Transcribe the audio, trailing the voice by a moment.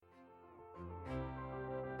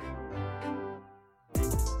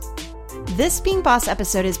This Being Boss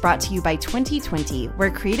episode is brought to you by 2020, where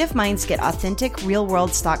creative minds get authentic,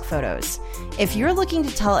 real-world stock photos. If you're looking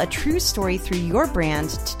to tell a true story through your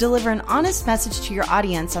brand to deliver an honest message to your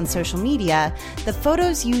audience on social media, the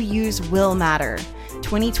photos you use will matter.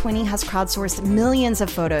 2020 has crowdsourced millions of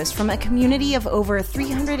photos from a community of over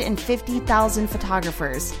 350,000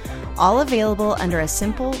 photographers, all available under a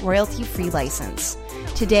simple, royalty-free license.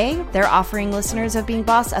 Today, they're offering listeners of Being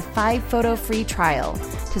Boss a 5-photo free trial.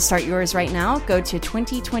 To start yours right now, go to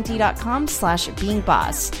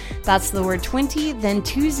 2020.com/beingboss. That's the word 20, then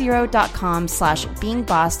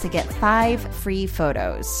 20.com/beingboss to get 5 free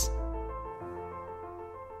photos.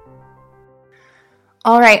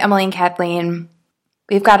 All right, Emily and Kathleen,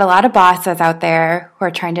 we've got a lot of bosses out there who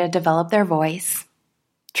are trying to develop their voice,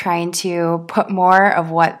 trying to put more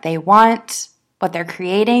of what they want, what they're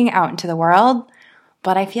creating out into the world.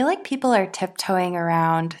 But I feel like people are tiptoeing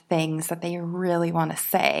around things that they really want to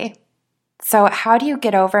say. So how do you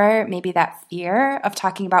get over maybe that fear of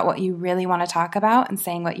talking about what you really want to talk about and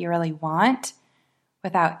saying what you really want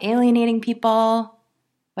without alienating people,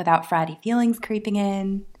 without fratty feelings creeping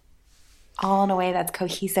in, all in a way that's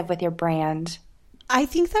cohesive with your brand? I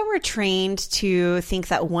think that we're trained to think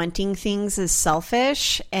that wanting things is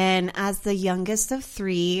selfish. And as the youngest of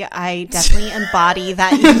 3, I definitely embody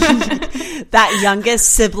that, that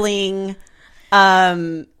youngest sibling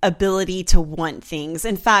ability to want things.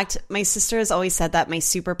 In fact, my sister has always said that my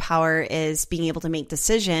superpower is being able to make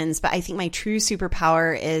decisions. But I think my true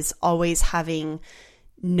superpower is always having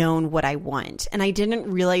known what I want. And I didn't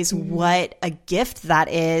realize what a gift that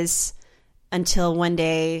is until one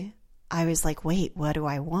day I was like, wait, what do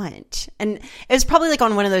I want? And it was probably like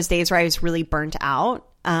on one of those days where I was really burnt out.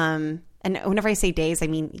 And whenever I say days, I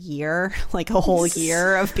mean year, like a whole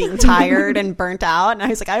year of being tired and burnt out. And I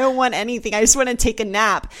was like, I don't want anything. I just want to take a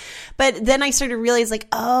nap. But then I started to realize like,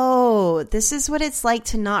 oh, this is what it's like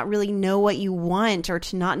to not really know what you want or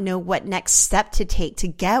to not know what next step to take to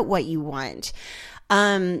get what you want.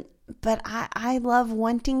 But I love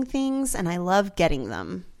wanting things and I love getting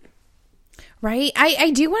them. Right.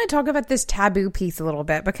 I do want to talk about this taboo piece a little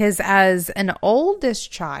bit because as an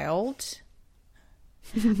oldest child,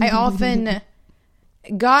 I often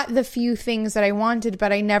got the few things that I wanted,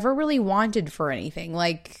 but I never really wanted for anything,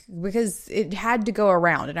 like because it had to go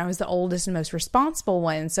around and I was the oldest and most responsible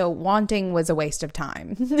one. So wanting was a waste of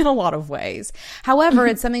time in a lot of ways. However,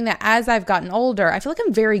 it's something that as I've gotten older, I feel like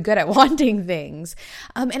I'm very good at wanting things.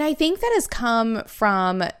 And I think that has come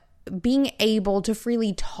from being able to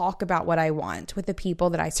freely talk about what I want with the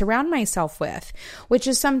people that I surround myself with, which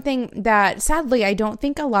is something that sadly I don't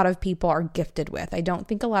think a lot of people are gifted with. I don't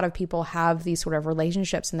think a lot of people have these sort of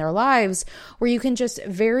relationships in their lives where you can just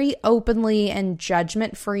very openly and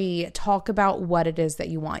judgment-free talk about what it is that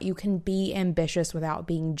you want. You can be ambitious without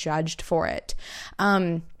being judged for it.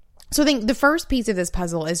 So I think the first piece of this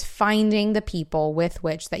puzzle is finding the people with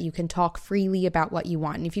which that you can talk freely about what you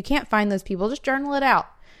want. And if you can't find those people, just journal it out.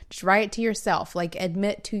 Just write it to yourself, like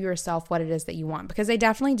admit to yourself what it is that you want, because I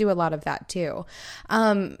definitely do a lot of that too.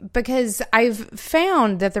 Because I've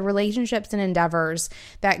found that the relationships and endeavors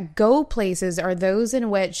that go places are those in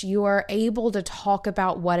which you are able to talk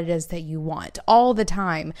about what it is that you want all the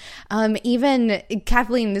time. Even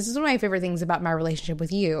Kathleen, this is one of my favorite things about my relationship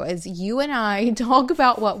with you is you and I talk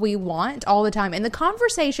about what we want all the time. And the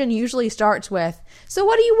conversation usually starts with, so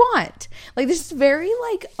what do you want? Like this is very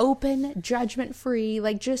like open, judgment-free,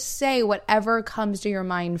 like just say whatever comes to your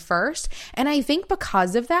mind first. And I think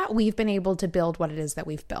because of that, we've been able to build what it is that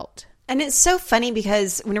we've built. And it's so funny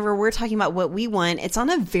because whenever we're talking about what we want, it's on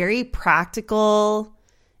a very practical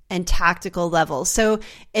and tactical level. So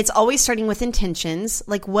it's always starting with intentions.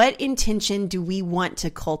 Like what intention do we want to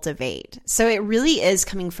cultivate? So it really is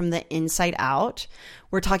coming from the inside out.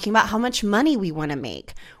 We're talking about how much money we want to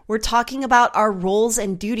make. We're talking about our roles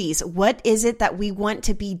and duties. What is it that we want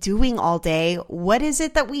to be doing all day? What is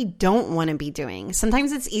it that we don't want to be doing?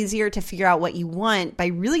 Sometimes it's easier to figure out what you want by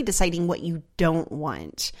really deciding what you don't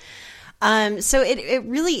want. So it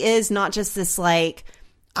really is not just this like,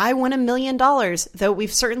 I want $1 million, though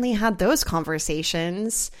we've certainly had those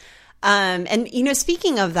conversations. And, you know,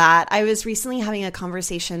 speaking of that, I was recently having a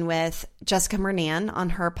conversation with Jessica Mernan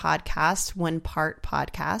on her podcast, One Part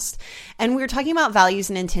Podcast. And we were talking about values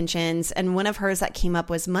and intentions. And one of hers that came up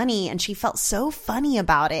was money. And she felt so funny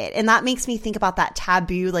about it. And that makes me think about that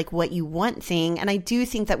taboo, like what you want thing. And I do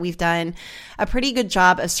think that we've done a pretty good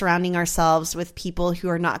job of surrounding ourselves with people who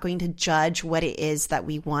are not going to judge what it is that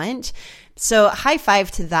we want. So high five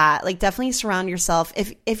to that. Like, definitely surround yourself.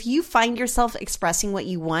 If you find yourself expressing what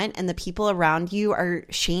you want and the people around you are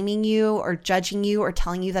shaming you or judging you or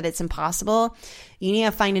telling you that it's impossible, you need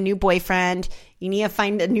to find a new boyfriend. You need to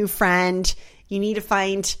find a new friend. You need to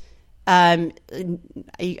find, I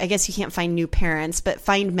guess you can't find new parents, but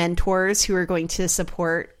find mentors who are going to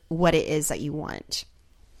support what it is that you want.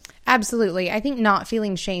 Absolutely. I think not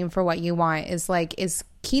feeling shame for what you want is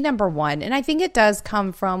key number one. And I think it does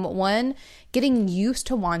come from, one, getting used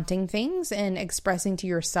to wanting things and expressing to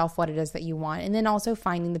yourself what it is that you want. And then also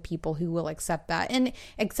finding the people who will accept that and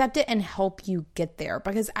accept it and help you get there.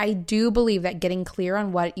 Because I do believe that getting clear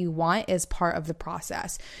on what you want is part of the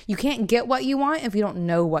process. You can't get what you want if you don't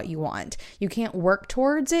know what you want. You can't work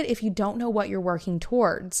towards it if you don't know what you're working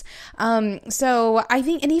towards. So I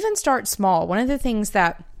think, and even start small. One of the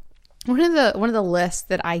lists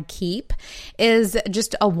that I keep is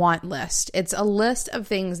just a want list. It's a list of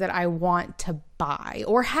things that I want to buy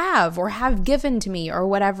or have given to me or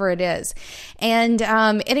whatever it is. And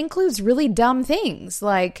it includes really dumb things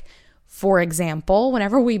like, for example,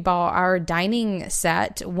 whenever we bought our dining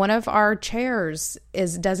set, one of our chairs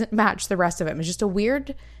doesn't match the rest of it. It's just a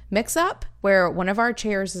weird mix up where one of our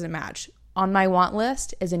chairs doesn't match. On my want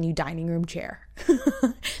list is a new dining room chair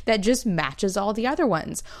that just matches all the other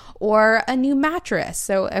ones, or a new mattress.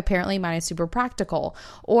 So apparently mine is super practical,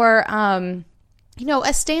 or,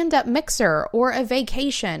 a stand-up mixer, or a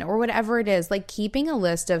vacation, or whatever it is. Like, keeping a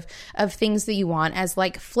list of things that you want as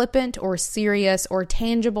like flippant or serious or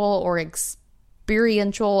tangible or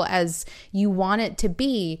experiential as you want it to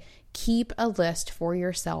be. Keep a list for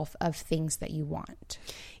yourself of things that you want.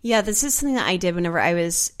 Yeah, this is something that I did whenever I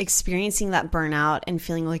was experiencing that burnout and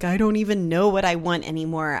feeling like I don't even know what I want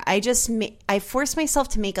anymore. I forced myself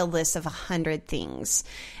to make a list of 100 things.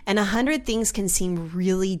 And 100 things can seem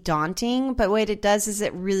really daunting, but what it does is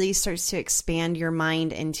it really starts to expand your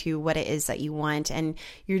mind into what it is that you want. And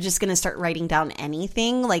you're just going to start writing down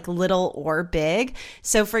anything, like little or big.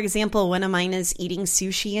 So for example, one of mine is eating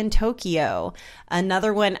sushi in Tokyo.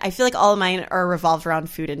 Another one, I feel like all of mine are revolved around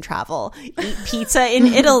food and travel. Eat pizza in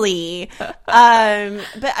Italy. But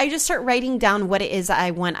I just start writing down what it is that I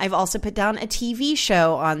want. I've also put down a TV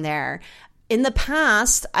show on there. In the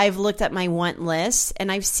past, I've looked at my want list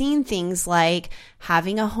and I've seen things like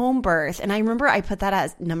having a home birth. And I remember I put that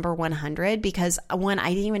as number 100 because, one, I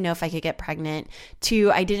didn't even know if I could get pregnant.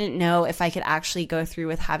 Two, I didn't know if I could actually go through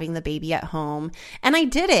with having the baby at home. And I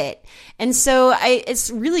did it. And so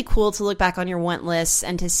it's really cool to look back on your want lists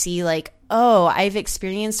and to see like, oh, I've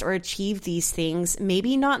experienced or achieved these things,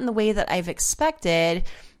 maybe not in the way that I've expected,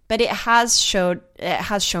 but it has shown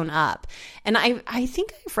up. And I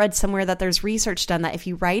think I've read somewhere that there's research done that if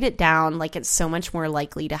you write it down, like, it's so much more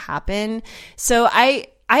likely to happen. So I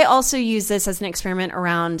also use this as an experiment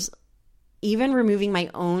around even removing my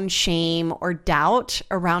own shame or doubt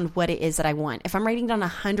around what it is that I want. If I'm writing down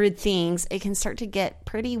 100 things, it can start to get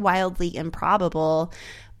pretty wildly improbable,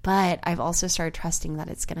 but I've also started trusting that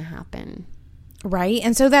it's going to happen. Right.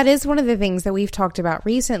 And so that is one of the things that we've talked about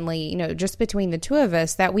recently, just between the two of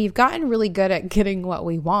us, that we've gotten really good at getting what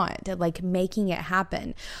we want, at like making it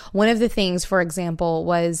happen. One of the things, for example,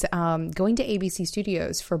 was going to ABC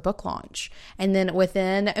Studios for book launch. And then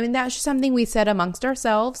that's just something we said amongst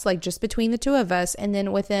ourselves, like just between the two of us. And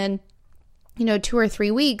then within 2 or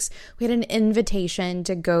 3 weeks, we had an invitation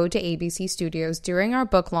to go to ABC Studios during our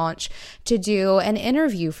book launch to do an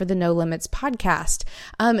interview for the No Limits podcast.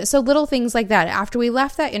 So little things like that. After we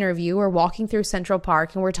left that interview, we're walking through Central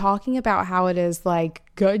Park and we're talking about how it is like,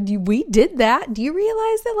 good, we did that. Do you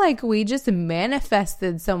realize that like we just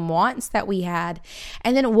manifested some wants that we had?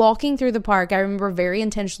 And then walking through the park, I remember very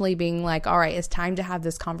intentionally being like, all right, it's time to have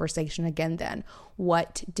this conversation again then.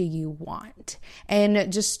 What do you want?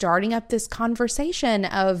 And just starting up this conversation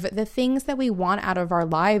of the things that we want out of our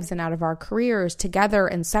lives and out of our careers, together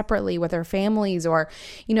and separately with our families or,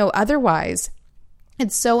 otherwise.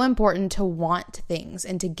 It's so important to want things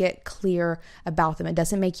and to get clear about them. It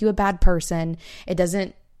doesn't make you a bad person. It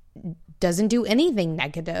doesn't do anything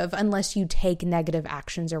negative unless you take negative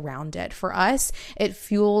actions around it. For us, it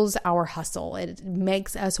fuels our hustle. It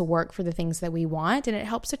makes us work for the things that we want, and it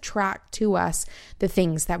helps attract to us the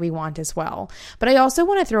things that we want as well. But I also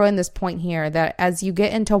want to throw in this point here that as you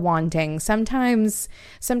get into wanting, sometimes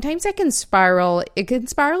it can spiral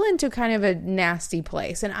into kind of a nasty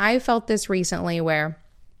place. And I felt this recently where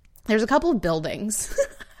there's a couple of buildings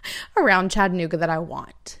around Chattanooga that I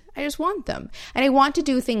want. I just want them. And I want to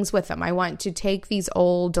do things with them. I want to take these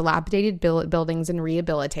old dilapidated buildings and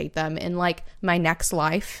rehabilitate them in like my next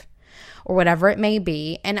life or whatever it may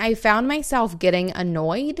be. And I found myself getting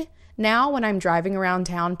annoyed, now when I'm driving around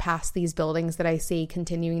town past these buildings that I see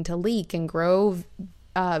continuing to leak and grow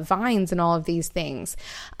vines and all of these things,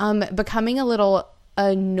 becoming a little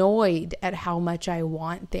annoyed at how much I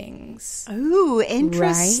want things. Ooh,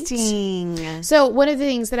 interesting. Right? So one of the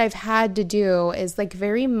things that I've had to do is like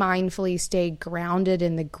very mindfully stay grounded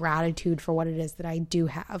in the gratitude for what it is that I do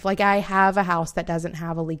have. Like I have a house that doesn't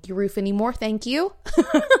have a leaky roof anymore. Thank you.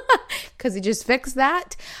 Because it just fixed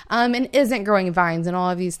that, and isn't growing vines and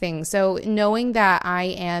all of these things. So knowing that I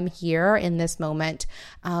am here in this moment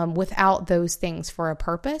without those things for a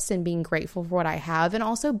purpose, and being grateful for what I have, and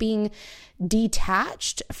also being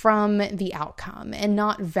detached from the outcome and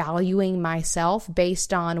not valuing myself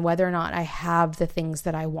based on whether or not I have the things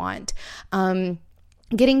that I want.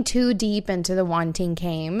 Getting too deep into the wanting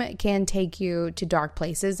game can take you to dark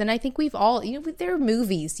places. And I think we've all, there are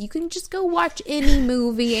movies. You can just go watch any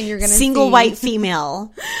movie and you're going to Single white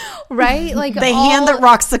female. Right? Like the hand that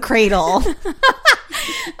rocks the cradle.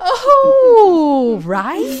 Oh,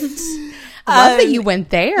 right? I love that you went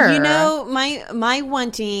there. My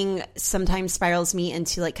wanting sometimes spirals me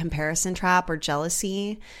into like comparison trap or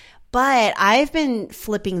jealousy. But I've been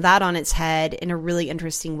flipping that on its head in a really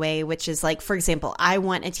interesting way, which is like, for example, I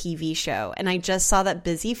want a TV show. And I just saw that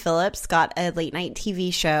Busy Phillips got a late night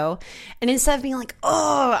TV show. And instead of being like,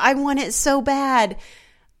 oh, I want it so bad,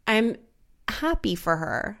 I'm happy for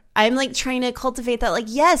her. I'm like trying to cultivate that, like,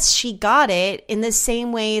 yes, she got it in the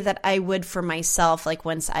same way that I would for myself, like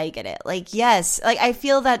once I get it. Like, yes, like I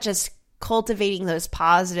feel that just cultivating those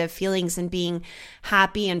positive feelings and being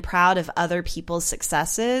happy and proud of other people's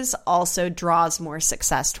successes also draws more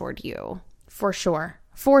success toward you. For sure.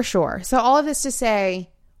 For sure. So all of this to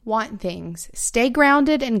say, want things. Stay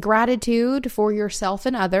grounded in gratitude for yourself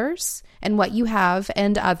and others and what you have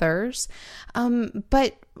and others.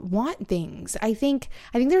 But want things. I think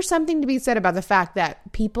there's something to be said about the fact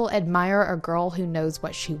that people admire a girl who knows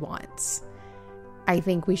what she wants. I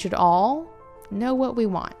think we should all know what we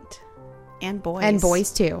want. And boys. And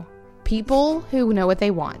boys too. People who know what they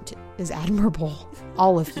want is admirable.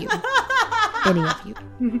 All of you. Any of you.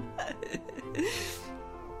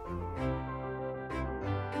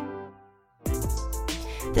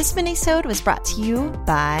 This minisode was brought to you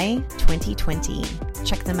by 2020.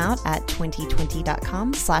 Check them out at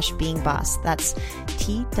 2020.com/beingboss. That's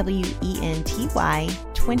TWENTY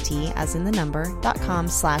 20 as in the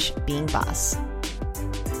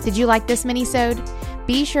number.com/beingboss. Did you like this minisode?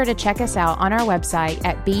 Be sure to check us out on our website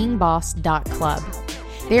at beingboss.club.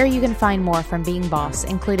 There you can find more from Being Boss,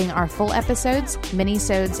 including our full episodes,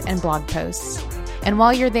 minisodes, and blog posts. And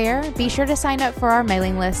while you're there, be sure to sign up for our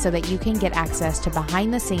mailing list so that you can get access to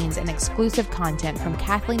behind the scenes and exclusive content from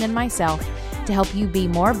Kathleen and myself to help you be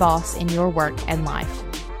more boss in your work and life.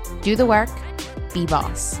 Do the work, be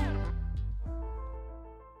boss.